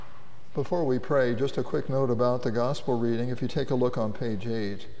Before we pray, just a quick note about the gospel reading. If you take a look on page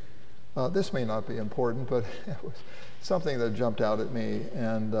 8, this may not be important, but it was something that jumped out at me.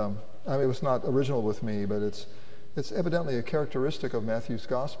 And it was not original with me, but it's evidently a characteristic of Matthew's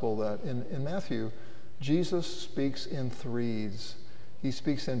gospel that in Matthew, Jesus speaks in threes. He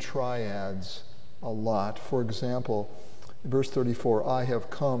speaks in triads a lot. For example, verse 34, I have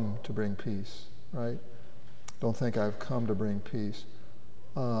come to bring peace, right? Don't think I've come to bring peace.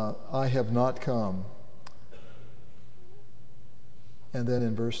 I have not come. And then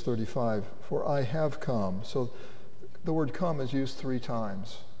in verse 35, for I have come. So the word come is used 3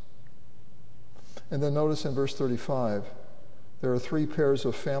 times. And then notice in verse 35, there are 3 pairs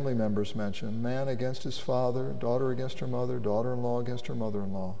of family members mentioned. Man against his father, daughter against her mother, daughter-in-law against her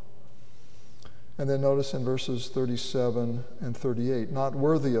mother-in-law. And then notice in verses 37 and 38, not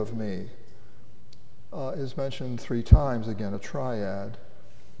worthy of me is mentioned 3 times, again, a triad.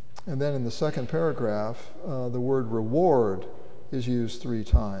 And then in the second paragraph, the word reward is used 3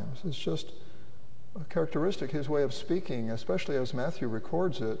 times. It's just a characteristic, his way of speaking, especially as Matthew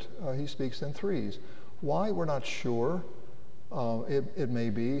records it, he speaks in threes. Why? We're not sure. It may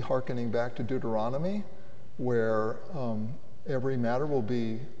be hearkening back to Deuteronomy, where every matter will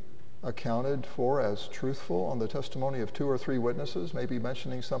be accounted for as truthful on the testimony of 2 or 3 witnesses. Maybe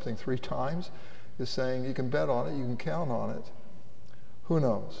mentioning something 3 times is saying you can bet on it, you can count on it. Who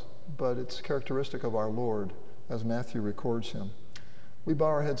knows? But it's characteristic of our Lord as Matthew records him. We bow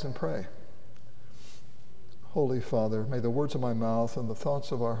our heads and pray. Holy Father, may the words of my mouth and the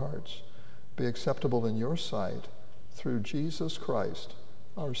thoughts of our hearts be acceptable in your sight through Jesus Christ,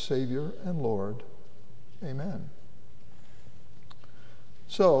 our Savior and Lord. Amen.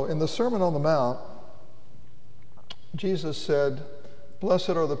 So, in the Sermon on the Mount, Jesus said, "Blessed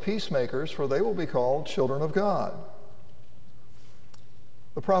are the peacemakers, for they will be called children of God."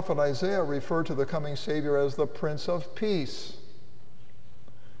 The prophet Isaiah referred to the coming Savior as the Prince of Peace.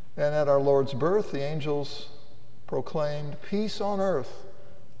 And at our Lord's birth, the angels proclaimed peace on earth,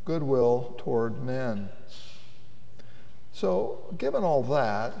 goodwill toward men. So, given all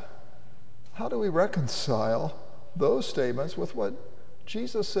that, how do we reconcile those statements with what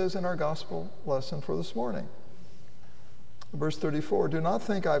Jesus says in our gospel lesson for this morning? Verse 34, do not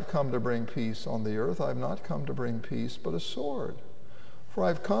think I've come to bring peace on the earth. I've not come to bring peace, but a sword. For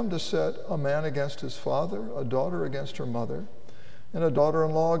I've come to set a man against his father, a daughter against her mother, and a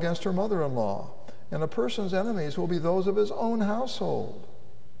daughter-in-law against her mother-in-law. And a person's enemies will be those of his own household.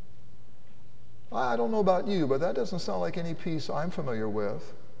 I don't know about you, but that doesn't sound like any peace I'm familiar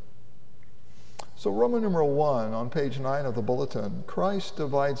with. So Roman numeral 1 on page 9 of the bulletin, Christ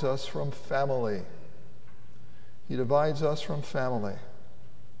divides us from family. He divides us from family.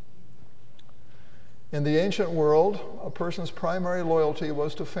 In the ancient world, a person's primary loyalty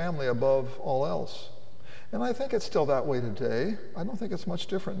was to family above all else. And I think it's still that way today. I don't think it's much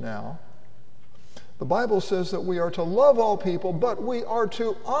different now. The Bible says that we are to love all people, but we are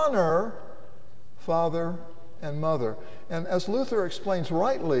to honor father and mother. And as Luther explains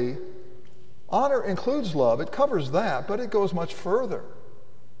rightly, honor includes love. It covers that, but it goes much further.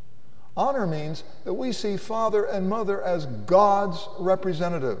 Honor means that we see father and mother as God's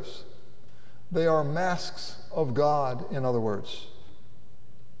representatives. They are masks of God, in other words.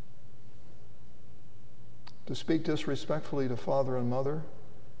 To speak disrespectfully to father and mother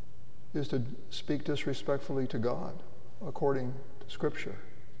is to speak disrespectfully to God, according to Scripture.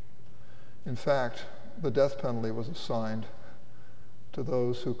 In fact, the death penalty was assigned to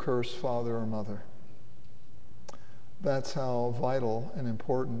those who curse father or mother. That's how vital and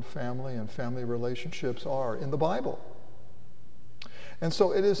important family and family relationships are in the Bible. And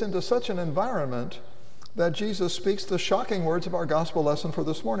so it is into such an environment that Jesus speaks the shocking words of our gospel lesson for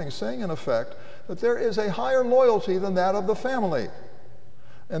this morning, saying in effect that there is a higher loyalty than that of the family.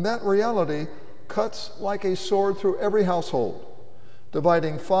 And that reality cuts like a sword through every household,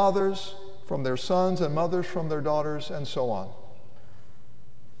 dividing fathers from their sons and mothers from their daughters, and so on.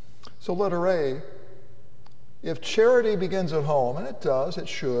 So letter A, if charity begins at home, and it does, it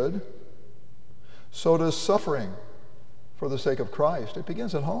should, so does suffering for the sake of Christ. It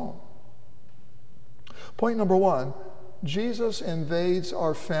begins at home. Point number 1, Jesus invades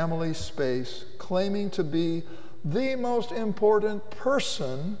our family space, claiming to be the most important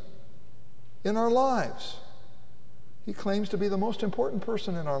person in our lives. He claims to be the most important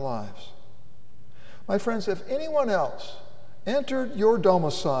person in our lives. My friends, if anyone else entered your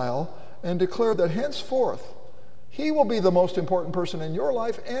domicile and declared that henceforth he will be the most important person in your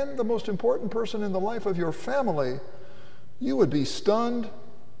life and the most important person in the life of your family, you would be stunned,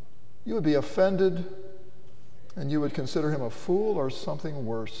 you would be offended, and you would consider him a fool or something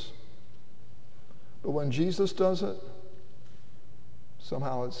worse. But when Jesus does it,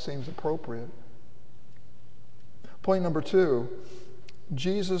 somehow it seems appropriate. Point number 2,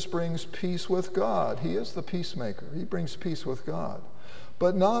 Jesus brings peace with God. He is the peacemaker. He brings peace with God.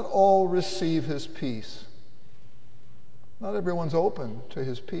 But not all receive his peace. Not everyone's open to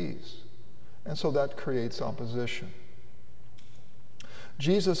his peace. And so that creates opposition.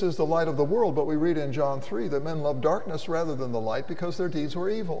 Jesus is the light of the world, but we read in John 3 that men love darkness rather than the light because their deeds were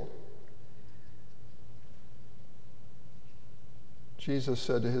evil. Jesus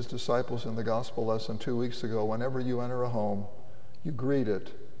said to his disciples in the gospel lesson 2 weeks ago, whenever you enter a home, you greet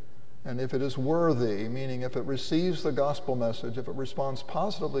it. And if it is worthy, meaning if it receives the gospel message, if it responds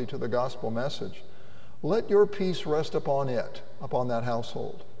positively to the gospel message, let your peace rest upon it, upon that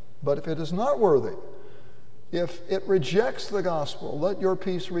household. But if it is not worthy, if it rejects the gospel, let your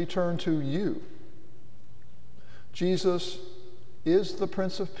peace return to you. Jesus is the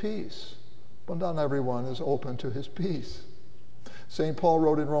Prince of Peace, but not everyone is open to his peace. St. Paul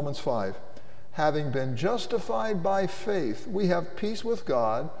wrote in Romans 5, having been justified by faith, we have peace with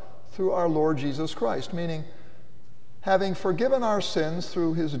God through our Lord Jesus Christ, meaning having forgiven our sins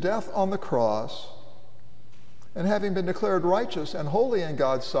through his death on the cross, and having been declared righteous and holy in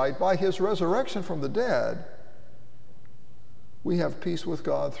God's sight by his resurrection from the dead, we have peace with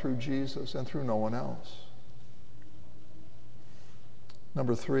God through Jesus and through no one else.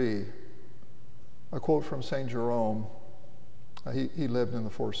 Number 3, a quote from St. Jerome. He lived in the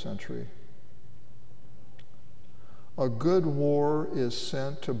 4th century. A good war is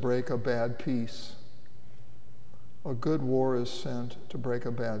sent to break a bad peace. A good war is sent to break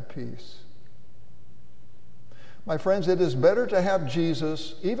a bad peace. My friends, it is better to have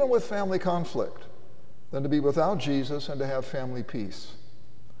Jesus, even with family conflict, than to be without Jesus and to have family peace.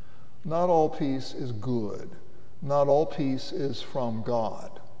 Not all peace is good. Not all peace is from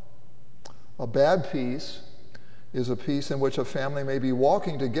God. A bad peace is a peace in which a family may be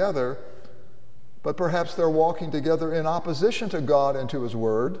walking together, but perhaps they're walking together in opposition to God and to his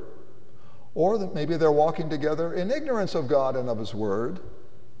word, or that maybe they're walking together in ignorance of God and of his word.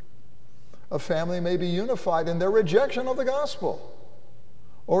 A family may be unified in their rejection of the gospel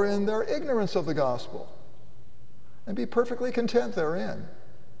or in their ignorance of the gospel and be perfectly content therein.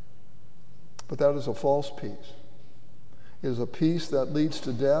 But that is a false peace. It is a peace that leads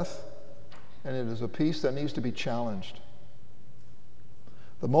to death, and it is a peace that needs to be challenged.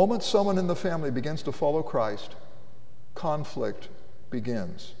 The moment someone in the family begins to follow Christ, conflict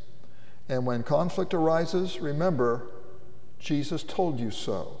begins. And when conflict arises, remember, Jesus told you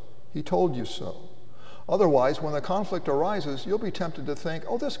so. He told you so. Otherwise, when the conflict arises, you'll be tempted to think,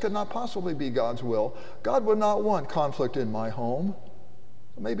 oh, this could not possibly be God's will. God would not want conflict in my home.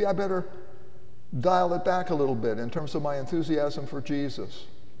 Maybe I better dial it back a little bit in terms of my enthusiasm for Jesus.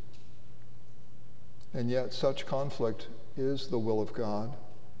 And yet, such conflict is the will of God,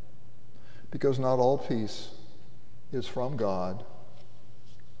 because not all peace is from God,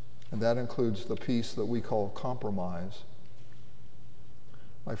 and that includes the peace that we call compromise.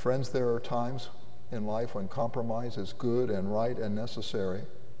 My friends, there are times in life when compromise is good and right and necessary.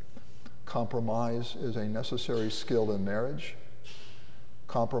 Compromise is a necessary skill in marriage.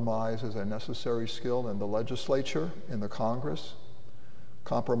 Compromise is a necessary skill in the legislature, in the Congress.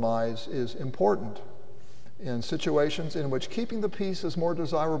 Compromise is important in situations in which keeping the peace is more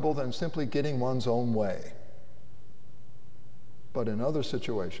desirable than simply getting one's own way. But in other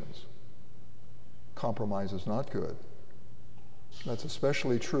situations, compromise is not good. That's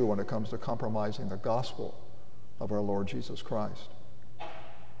especially true when it comes to compromising the gospel of our Lord Jesus Christ.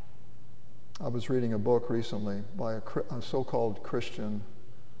 I was reading a book recently by a so-called Christian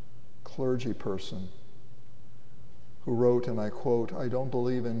clergy person who wrote, and I quote, "I don't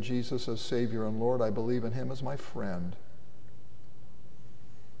believe in Jesus as Savior and Lord. I believe in him as my friend."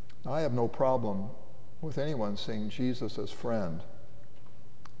 Now, I have no problem with anyone seeing Jesus as friend.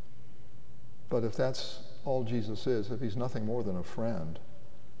 But if that's all Jesus is, if he's nothing more than a friend,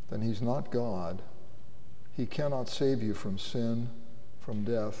 then he's not God. He cannot save you from sin, from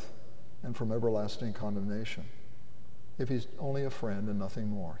death, and from everlasting condemnation. If he's only a friend and nothing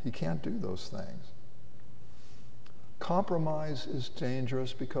more, he can't do those things. Compromise is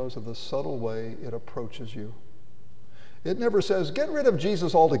dangerous because of the subtle way it approaches you. It never says, get rid of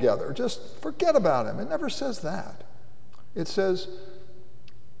Jesus altogether. Just forget about him. It never says that. It says,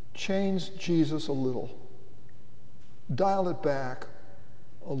 change Jesus a little. Dial it back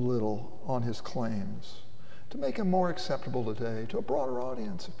a little on his claims to make him more acceptable today to a broader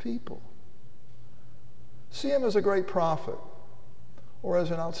audience of people. See him as a great prophet or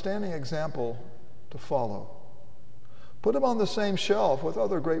as an outstanding example to follow. Put him on the same shelf with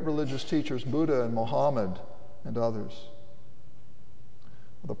other great religious teachers, Buddha and Muhammad and others.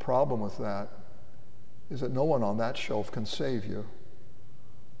 The problem with that is that no one on that shelf can save you.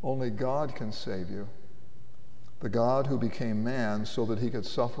 Only God can save you. The God who became man so that he could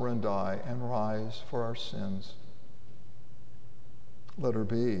suffer and die and rise for our sins. Letter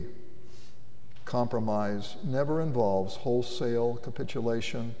B. Compromise never involves wholesale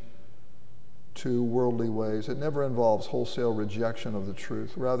capitulation to worldly ways. It never involves wholesale rejection of the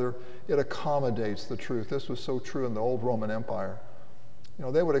truth. Rather, it accommodates the truth. This was so true in the old Roman Empire.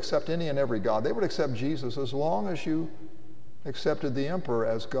 They would accept any and every god. They would accept Jesus as long as you accepted the emperor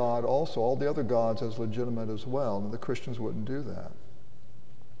as God also, all the other gods as legitimate as well, and the Christians wouldn't do that.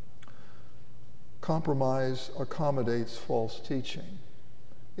 Compromise accommodates false teaching.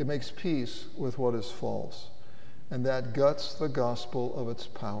 It makes peace with what is false, and that guts the gospel of its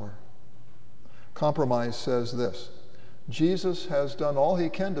power. Compromise says this: Jesus has done all he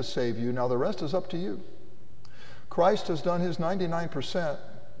can to save you, now the rest is up to you. Christ has done his 99%,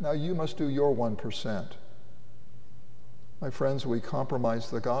 now you must do your 1%. My friends, we compromise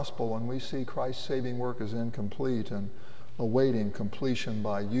the gospel when we see Christ's saving work as incomplete and awaiting completion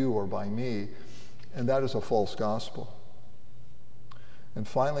by you or by me, and that is a false gospel. And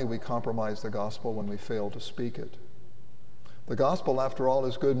finally, we compromise the gospel when we fail to speak it. The gospel, after all,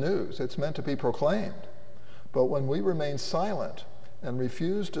 is good news. It's meant to be proclaimed. But when we remain silent and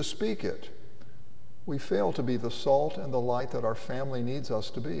refuse to speak it, we fail to be the salt and the light that our family needs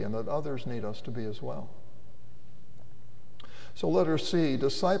us to be and that others need us to be as well. So letter C,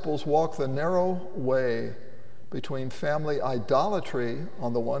 disciples walk the narrow way between family idolatry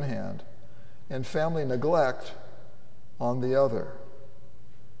on the one hand and family neglect on the other.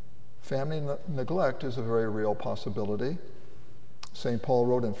 Family neglect is a very real possibility. St. Paul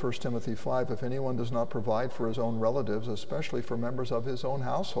wrote in 1 Timothy 5, if anyone does not provide for his own relatives, especially for members of his own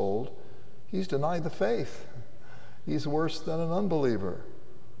household, he's denied the faith. He's worse than an unbeliever.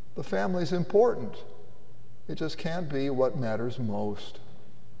 The family's important. It just can't be what matters most.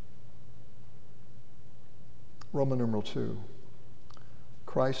 Roman numeral 2.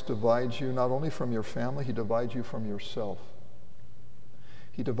 Christ divides you not only from your family, he divides you from yourself.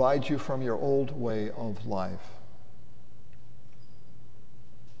 He divides you from your old way of life.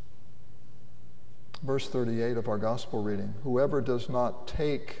 Verse 38 of our gospel reading, whoever does not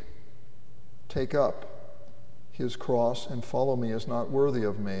take up his cross and follow me is not worthy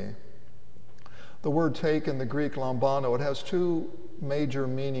of me. The word take in the Greek lambano, it has two major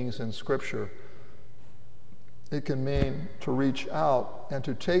meanings in Scripture. It can mean to reach out and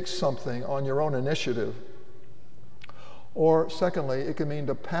to take something on your own initiative. Or secondly, it can mean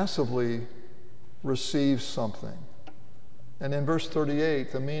to passively receive something. And in verse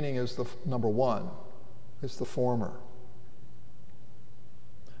 38, the meaning is the number one. It's the former.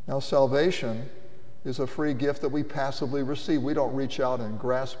 Now, salvation is a free gift that we passively receive. We don't reach out and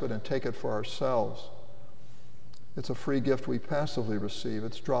grasp it and take it for ourselves. It's a free gift we passively receive.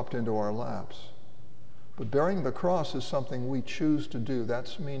 It's dropped into our laps. But bearing the cross is something we choose to do.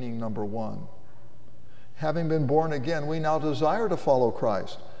 That's meaning number one. Having been born again, we now desire to follow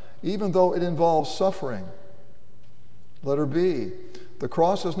Christ, even though it involves suffering. Letter B, the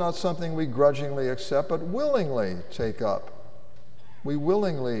cross is not something we grudgingly accept, but willingly take up. We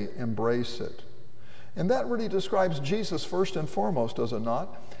willingly embrace it. And that really describes Jesus first and foremost, does it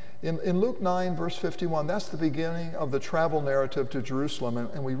not? In Luke 9, verse 51, that's the beginning of the travel narrative to Jerusalem.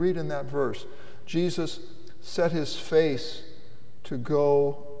 And we read in that verse, Jesus set his face to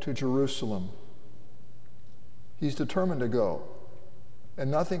go to Jerusalem. He's determined to go. And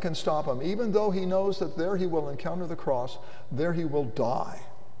nothing can stop him. Even though he knows that there he will encounter the cross, there he will die.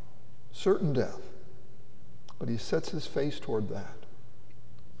 Certain death. But he sets his face toward that.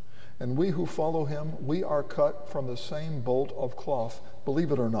 And we who follow him, we are cut from the same bolt of cloth,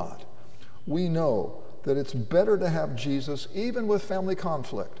 believe it or not. We know that it's better to have Jesus, even with family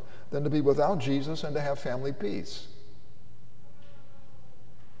conflict, than to be without Jesus and to have family peace.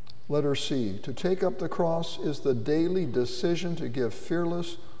 Letter C, to take up the cross is the daily decision to give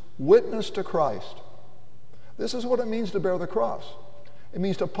fearless witness to Christ. This is what it means to bear the cross. It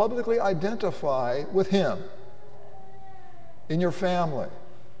means to publicly identify with him in your family,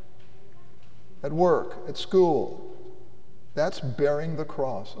 at work, at school. That's bearing the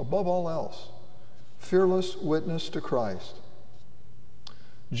cross, above all else. Fearless witness to Christ.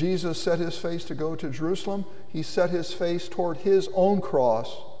 Jesus set his face to go to Jerusalem. He set his face toward his own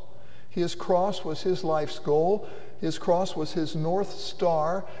cross. His cross was his life's goal. His cross was his North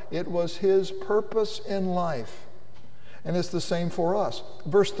Star. It was his purpose in life. And it's the same for us.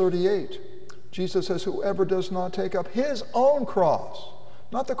 Verse 38, Jesus says, whoever does not take up his own cross,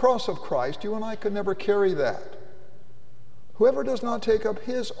 not the cross of Christ, you and I could never carry that. Whoever does not take up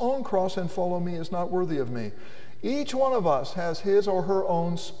his own cross and follow me is not worthy of me. Each one of us has his or her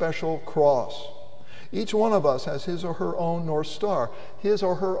own special cross. Each one of us has his or her own North Star, his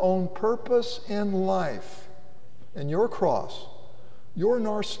or her own purpose in life. And your cross, your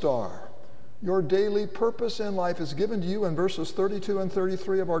North Star, your daily purpose in life is given to you in verses 32 and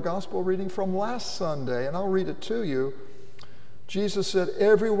 33 of our gospel reading from last Sunday, and I'll read it to you. Jesus said,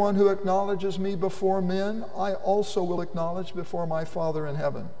 everyone who acknowledges me before men, I also will acknowledge before my Father in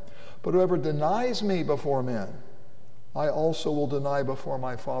heaven. But whoever denies me before men, I also will deny before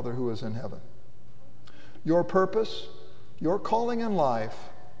my Father who is in heaven. Your purpose, your calling in life,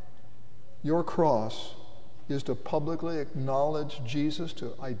 your cross is to publicly acknowledge Jesus,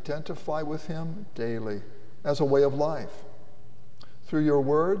 to identify with him daily as a way of life. Through your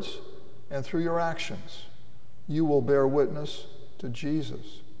words and through your actions, you will bear witness to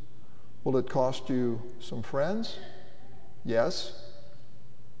Jesus. Will it cost you some friends? Yes.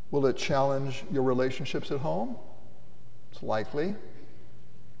 Will it challenge your relationships at home? It's likely.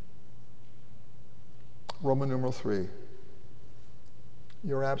 Roman numeral 3.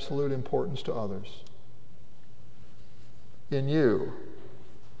 Your absolute importance to others. In you,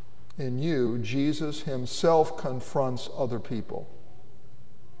 Jesus himself confronts other people.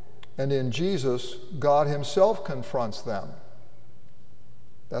 And in Jesus, God himself confronts them.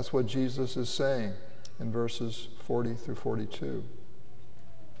 That's what Jesus is saying in verses 40 through 42.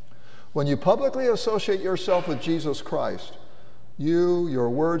 When you publicly associate yourself with Jesus Christ, you, your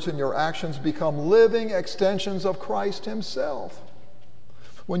words, and your actions become living extensions of Christ himself.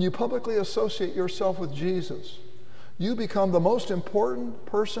 When you publicly associate yourself with Jesus, you become the most important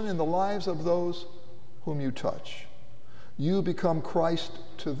person in the lives of those whom you touch. You become Christ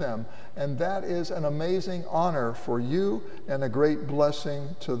to them, and that is an amazing honor for you and a great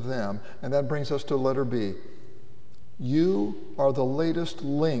blessing to them. And that brings us to letter B. You are the latest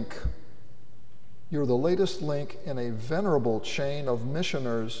link. You're the latest link in a venerable chain of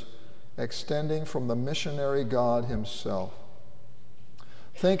missioners extending from the missionary God himself.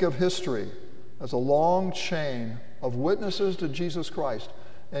 Think of history as a long chain of witnesses to Jesus Christ,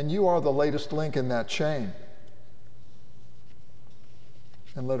 and you are the latest link in that chain.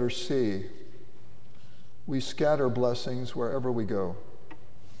 And letter C, we scatter blessings wherever we go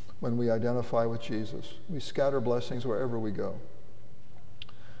when we identify with Jesus. We scatter blessings wherever we go.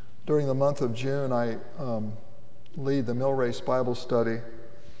 During the month of June, I lead the Millrace Bible Study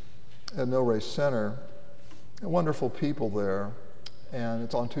at Millrace Center. Wonderful people there. And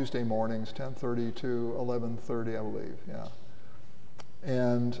it's on Tuesday mornings, 10:30 to 11:30, I believe, yeah.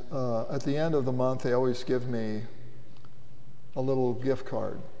 And at the end of the month, they always give me a little gift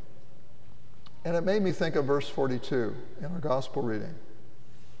card. And it made me think of verse 42 in our gospel reading,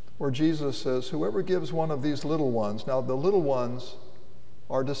 where Jesus says, whoever gives one of these little ones, now the little ones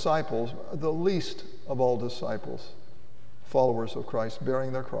are disciples, the least of all disciples, followers of Christ,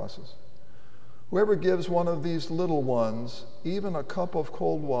 bearing their crosses. Whoever gives one of these little ones even a cup of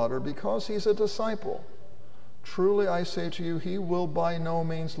cold water because he's a disciple, truly I say to you, he will by no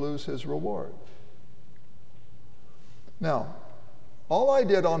means lose his reward. Now, all I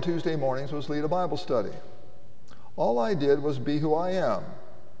did on Tuesday mornings was lead a Bible study. All I did was be who I am,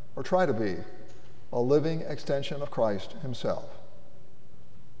 or try to be, a living extension of Christ himself.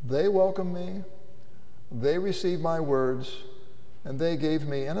 They welcomed me, they received my words, and they gave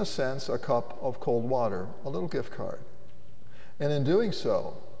me, in a sense, a cup of cold water, a little gift card. And in doing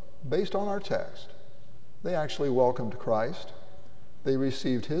so, based on our text, they actually welcomed Christ, they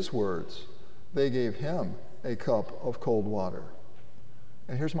received his words, they gave him a cup of cold water.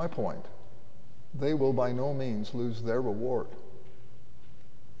 And here's my point. They will by no means lose their reward.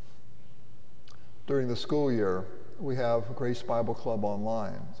 During the school year, we have Grace Bible Club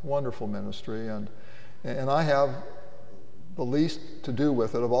online. It's a wonderful ministry, and I have the least to do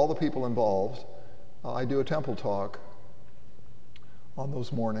with it of all the people involved. I do a temple talk on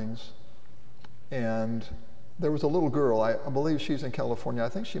those mornings, and there was a little girl, I believe she's in California. I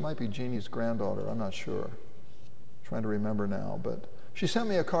think she might be Jeannie's granddaughter, I'm not sure. Trying to remember now, but she sent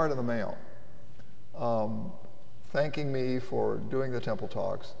me a card in the mail thanking me for doing the temple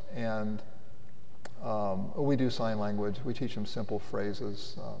talks, and we do sign language. We teach them simple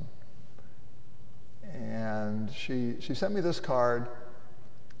phrases, and she sent me this card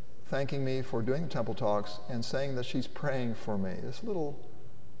thanking me for doing the temple talks and saying that she's praying for me. This little,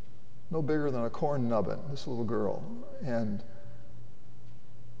 no bigger than a corn nubbin, this little girl. And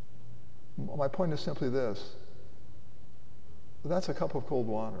my point is simply this. That's a cup of cold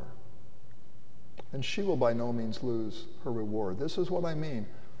water. and she will by no means lose her reward. This is what I mean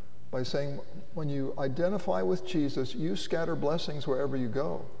by saying when you identify with Jesus, you scatter blessings wherever you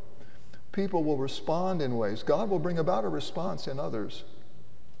go. People will respond in ways. God will bring about a response in others.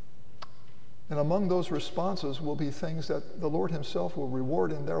 And among those responses will be things that the Lord himself will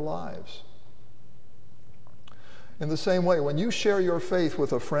reward in their lives. In the same way, when you share your faith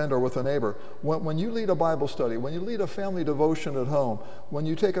with a friend or with a neighbor, when you lead a Bible study, when you lead a family devotion at home, when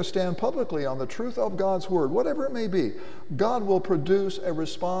you take a stand publicly on the truth of God's word, whatever it may be, God will produce a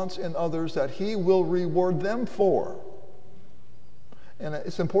response in others that he will reward them for. And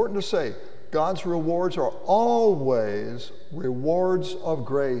it's important to say, God's rewards are always rewards of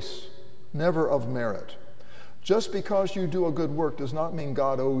grace, never of merit. Just because you do a good work does not mean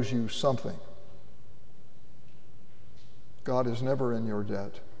God owes you something. God is never in your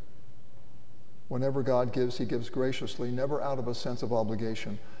debt. Whenever God gives, he gives graciously, never out of a sense of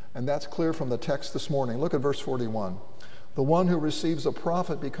obligation. And that's clear from the text this morning. Look at verse 41. The one who receives a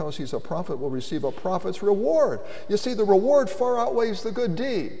prophet because he's a prophet will receive a prophet's reward. You see, the reward far outweighs the good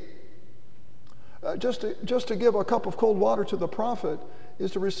deed. Just to give a cup of cold water to the prophet is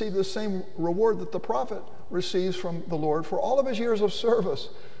to receive the same reward that the prophet receives from the Lord for all of his years of service.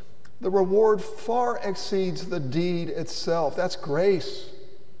 The reward far exceeds the deed itself. That's grace.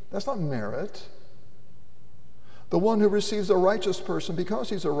 That's not merit. The one who receives a righteous person because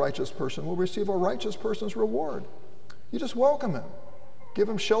he's a righteous person will receive a righteous person's reward. You just welcome him. Give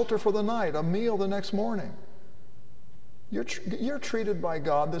him shelter for the night, a meal the next morning. You're treated by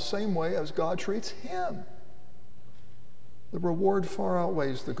God the same way as God treats him. The reward far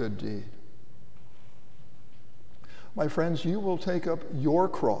outweighs the good deed. My friends, you will take up your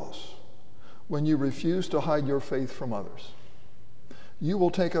cross when you refuse to hide your faith from others. You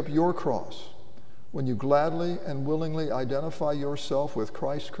will take up your cross when you gladly and willingly identify yourself with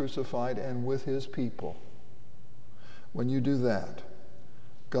Christ crucified and with his people. When you do that,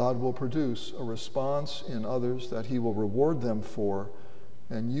 God will produce a response in others that he will reward them for,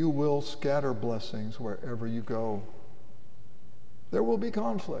 and you will scatter blessings wherever you go. There will be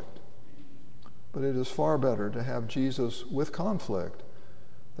conflict. But it is far better to have Jesus with conflict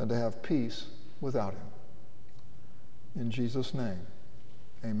than to have peace without him. In Jesus' name,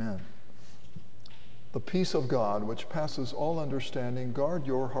 amen. The peace of God, which passes all understanding, guard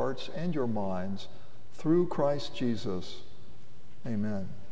your hearts and your minds through Christ Jesus. Amen.